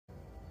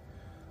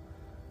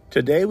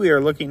Today we are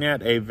looking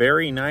at a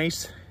very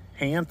nice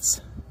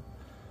Hance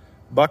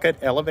bucket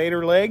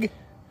elevator leg.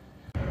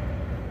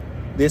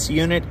 This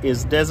unit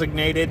is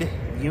designated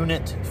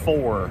Unit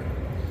 4.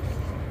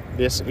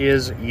 This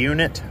is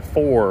Unit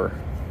 4.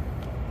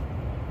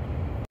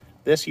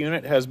 This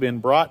unit has been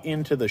brought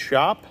into the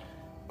shop.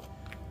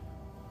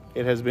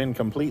 It has been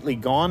completely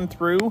gone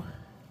through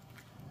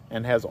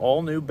and has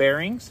all new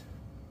bearings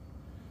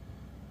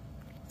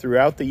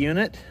throughout the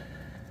unit.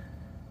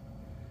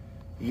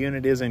 The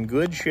unit is in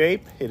good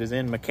shape. It is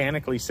in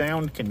mechanically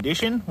sound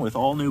condition with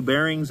all new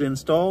bearings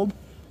installed.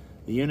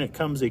 The unit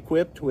comes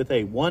equipped with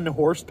a 1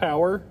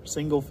 horsepower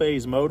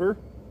single-phase motor.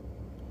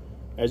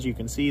 As you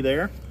can see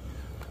there,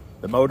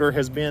 the motor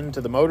has been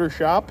to the motor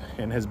shop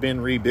and has been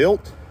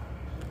rebuilt.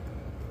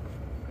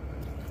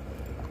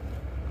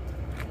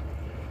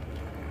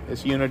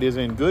 This unit is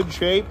in good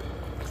shape.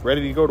 It's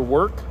ready to go to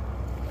work.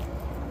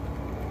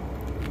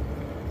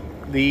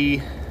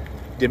 The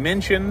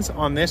dimensions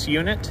on this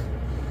unit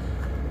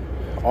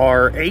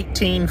are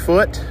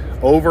 18-foot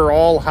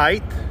overall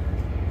height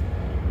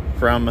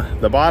from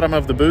the bottom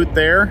of the boot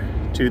there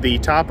to the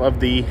top of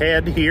the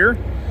head here,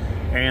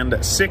 and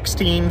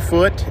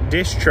 16-foot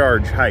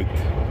discharge height.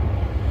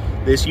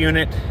 This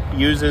unit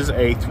uses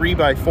a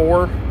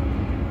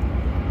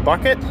 3x4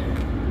 bucket.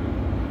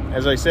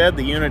 As I said,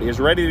 the unit is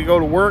ready to go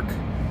to work.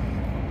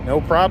 No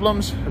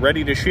problems,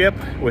 ready to ship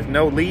with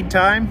no lead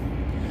time.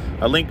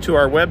 A link to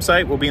our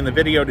website will be in the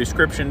video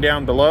description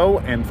down below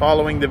and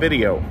following the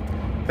video.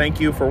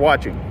 Thank you for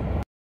watching.